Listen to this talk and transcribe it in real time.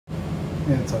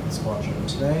Hey, what's up, it's Quattro.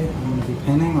 Today I'm going to be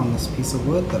painting on this piece of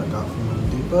wood that I got from Home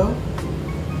Depot.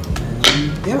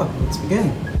 And yeah, let's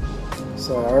begin.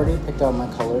 So I already picked out my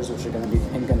colors, which are going to be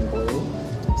pink and blue.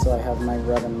 So I have my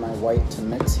red and my white to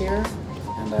mix here,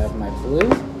 and I have my blue.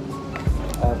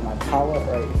 I have my palette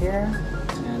right here,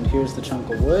 and here's the chunk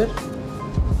of wood.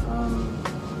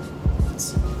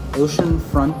 It's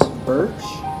oceanfront birch,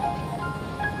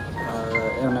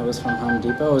 and it was from Home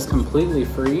Depot. It was completely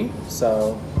free,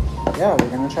 so yeah, we're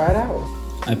gonna try it out.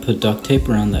 I put duct tape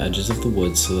around the edges of the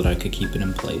wood so that I could keep it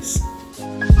in place.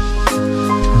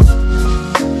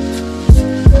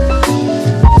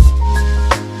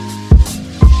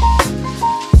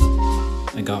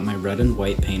 I got my red and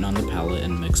white paint on the palette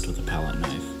and mixed with a palette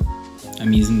knife.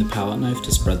 I'm using the palette knife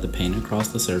to spread the paint across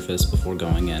the surface before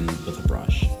going in with a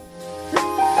brush.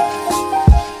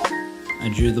 I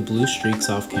drew the blue streaks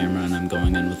off camera, and I'm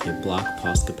going in with a black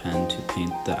Posca pen to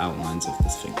paint the outlines of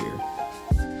this figure.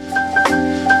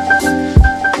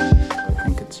 I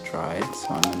think it's dried, so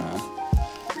I'm gonna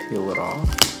peel it off.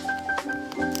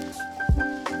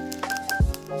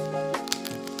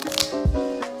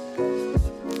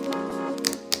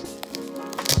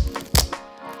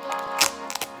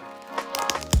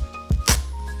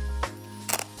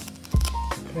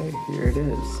 Okay, here it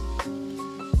is.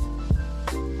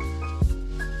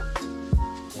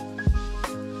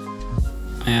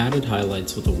 I added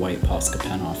highlights with a white Posca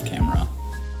pen off camera.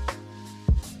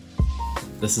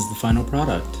 This is the final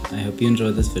product. I hope you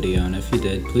enjoyed this video, and if you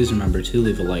did, please remember to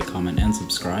leave a like, comment, and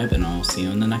subscribe, and I'll see you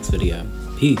in the next video.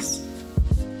 Peace!